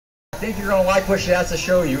think you're going to like what she has to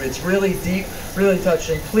show you. It's really deep, really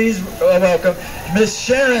touching. Please welcome Miss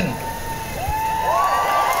Sharon.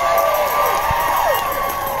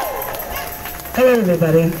 Hello,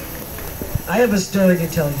 everybody. I have a story to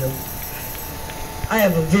tell you. I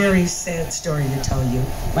have a very sad story to tell you.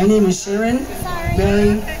 My name is Sharon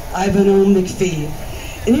Mary Ivanhoe McPhee.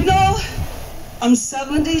 And you know, I'm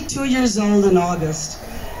 72 years old in August.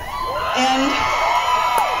 And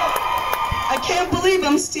I can't believe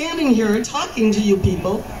I'm standing here talking to you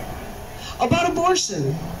people about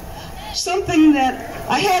abortion. Something that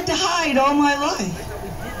I had to hide all my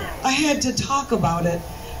life. I had to talk about it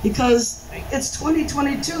because it's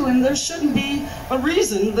 2022 and there shouldn't be a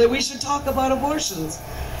reason that we should talk about abortions.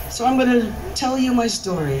 So I'm going to tell you my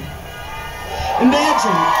story.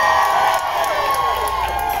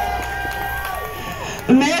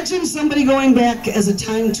 Imagine somebody going back as a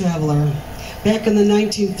time traveler, back in the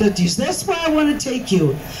 1950s. That's where I want to take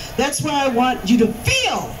you. That's where I want you to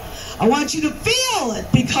feel. I want you to feel it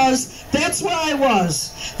because that's where I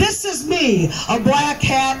was. This is me, a black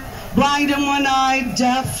hat, blind in one eye,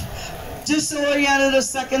 deaf, disoriented a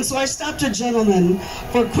second, so I stopped a gentleman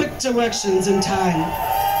for quick directions in time.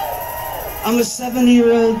 I'm a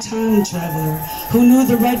 70-year-old time traveler who knew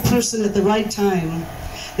the right person at the right time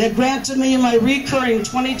that granted me my recurring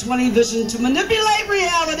 20/20 vision to manipulate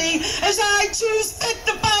reality as I choose fit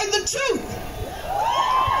to find the truth.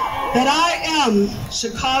 That I am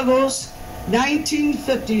Chicago's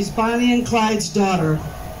 1950s Bonnie and Clyde's daughter.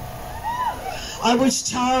 I was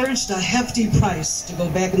charged a hefty price to go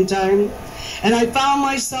back in time, and I found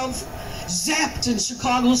myself zapped in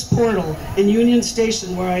Chicago's portal in Union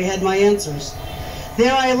Station where I had my answers.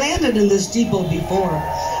 There I landed in this depot before.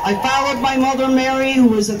 I followed my mother Mary, who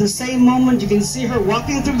was at the same moment, you can see her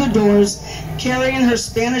walking through the doors, carrying her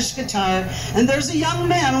Spanish guitar, and there's a young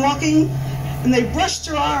man walking, and they brushed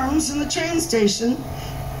her arms in the train station,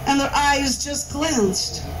 and their eyes just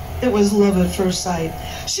glanced. It was love at first sight.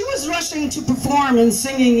 She was rushing to perform and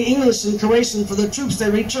singing English and Croatian for the troops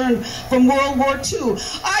that returned from World War II.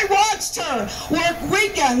 I watched her work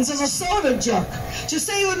weekends as a soda jerk to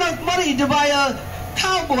save enough money to buy a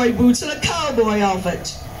cowboy boots and a cowboy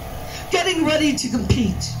outfit. Getting ready to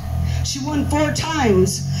compete. She won 4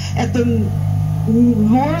 times at the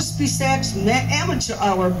Morris B. Sachs Amateur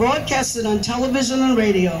Hour, broadcasted on television and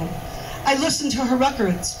radio. I listened to her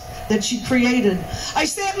records that she created. I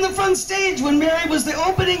sat in the front stage when Mary was the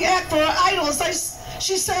opening act for her idols.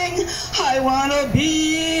 She sang, "I wanna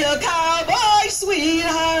be a cowboy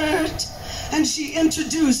sweetheart." And she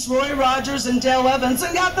introduced Roy Rogers and Dale Evans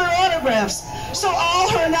and got their autographs. So all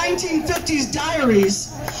her 1950s diaries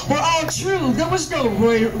were all true. There was no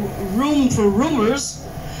room for rumors.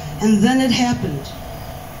 And then it happened.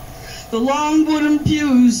 The long wooden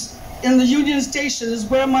pews in the Union Station is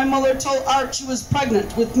where my mother told Art she was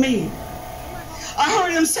pregnant with me. I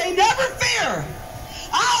heard him say, "Never fear,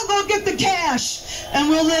 I'll go get the cash and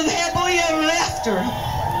we'll live happily ever after."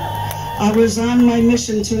 I was on my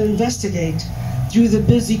mission to investigate. Through the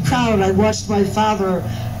busy crowd, I watched my father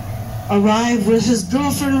arrive with his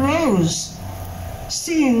girlfriend Rose,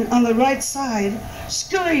 seen on the right side,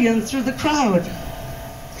 scurrying through the crowd.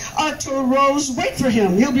 Art told Rose, "Wait for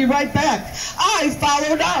him, he'll be right back." I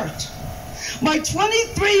followed Art. My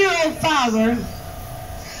 23-year-old father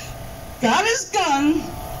got his gun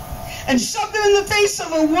and shoved it in the face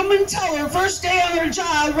of a woman teller first day on her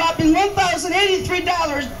job, robbing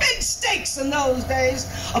 $1,083. Big stakes in those days,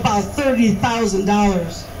 about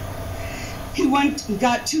 $30,000. He went and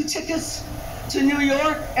got 2 tickets to New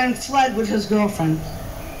York and fled with his girlfriend.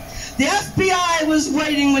 The FBI was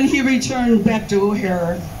waiting when he returned back to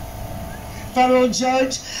O'Hare. Federal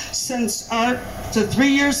judge sentenced Art to 3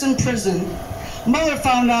 years in prison. Mother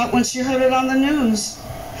found out when she heard it on the news.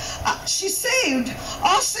 She saved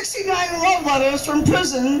all 69 love letters from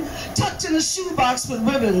prison, tucked in a shoebox with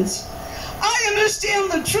ribbons. I understand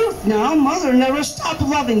the truth now. Mother never stopped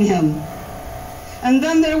loving him. And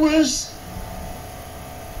then there was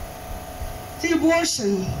the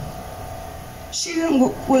abortion. She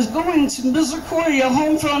was going to Misericordia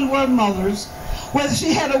Home for Unwed Mothers, where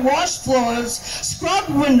she had to wash floors, scrub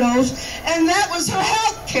windows, and that was her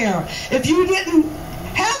health care. If you didn't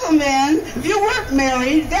have a man, if you weren't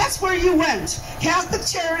married, that's where you went. Catholic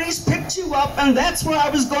Charities picked you up, and that's where I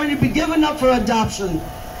was going to be given up for adoption.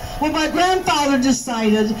 Well, my grandfather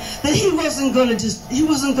decided that he wasn't going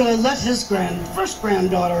to let his first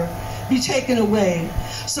granddaughter be taken away.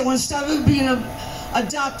 So instead of being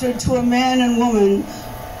adopted to a man and woman,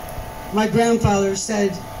 my grandfather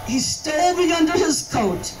said, he stole me under his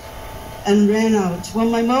coat and ran out. Well,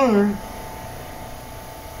 my mother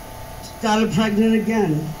got her pregnant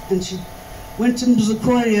again. And she went to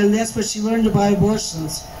Misericordia, and that's where she learned about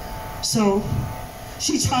abortions. So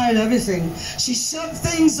she tried everything. She shoved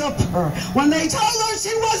things up her. When they told her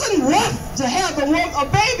she wasn't worth to have a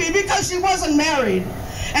baby because she wasn't married.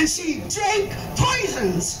 And she drank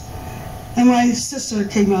poisons. And my sister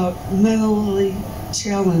came out mentally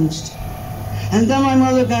challenged. And then my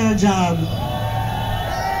mother got a job.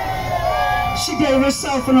 She gave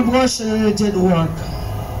herself an abortion and it didn't work.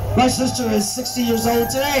 My sister is 60 years old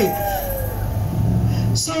today.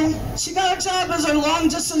 So she got a job as a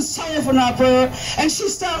long-distance telephone operator, and she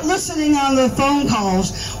started listening on the phone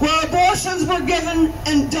calls where abortions were given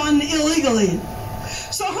and done illegally.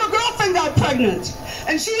 So her girlfriend got pregnant,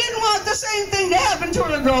 and she didn't want the same thing to happen to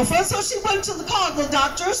her girlfriend, so she went to call the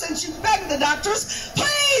doctors, and she begged the doctors,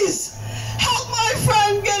 please help my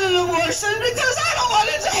friend get an abortion because I don't want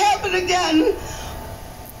it to happen again.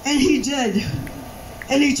 And he did.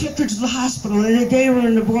 And he took her to the hospital, and they gave her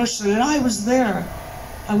an abortion, and I was there.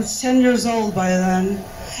 I was 10 years old by then,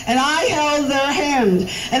 and I held their hand,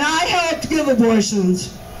 and I helped give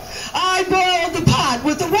abortions. I boiled the pot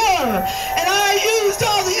with the water, and I used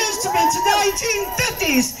all the instruments in the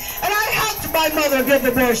 1950s, and I helped my mother give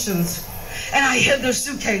abortions. And I hid their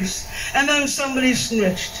suitcase, and then somebody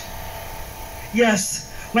snitched. Yes,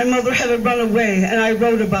 my mother had to run away, and I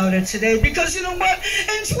wrote about it today, because you know what?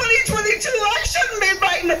 In 2022, I shouldn't be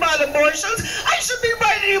writing about abortions. I should be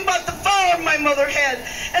writing about the farm my mother had,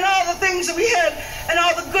 and all the things that we had, and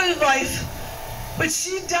all the good life. But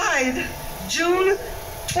she died June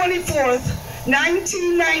 24th,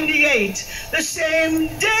 1998, the same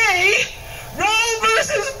day Roe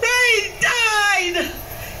versus Wade died.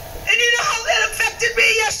 And you know how that affected me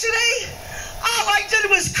yesterday? All I did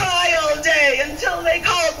was cry all day until they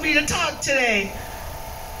called me to talk today.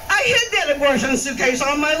 I hid that abortion suitcase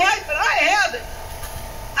all my life, and I have it.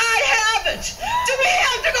 I have it. Do we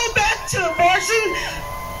have to go back to abortion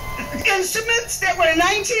instruments that were in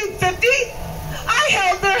 1950? I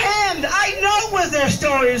held their hand. I know what their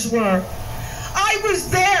stories were. I was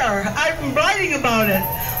there. I'm writing about it.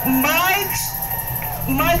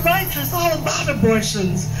 My life is all about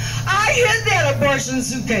abortions. I hid that abortion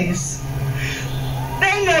suitcase.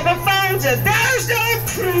 They never found it. There's no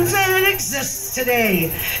proof that it exists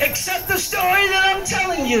today, except the story that I'm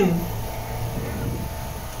telling you.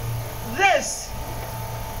 This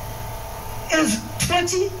is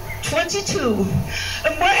 2022.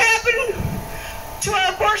 And what happened to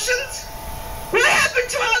our abortions? What happened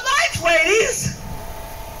to our lives, ladies?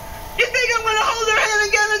 You think I'm going to hold their hand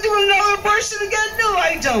again and do another abortion again? No,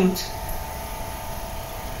 I don't.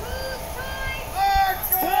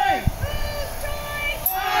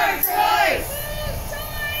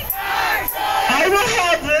 I will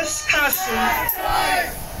have this costume.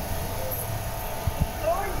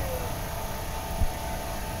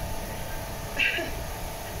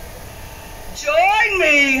 Join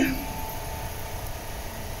me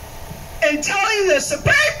in telling the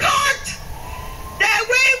Supreme Court that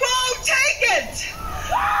we won't take it.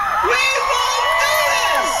 We won't do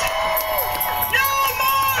this. No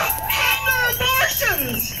more human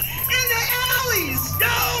abortions in the alleys.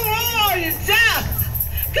 No more death.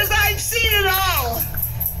 Because I've seen it all.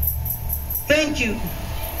 Thank you.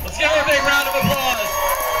 Let's give her a big round of applause.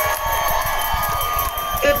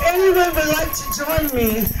 If anyone would like to join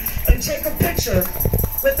me and take a picture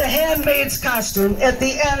with the handmaid's costume, at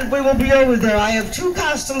the end we will be over there. I have 2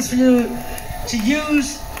 costumes for you to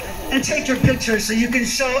use and take your picture so you can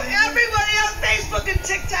show everybody on Facebook and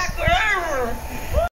TikTok, wherever.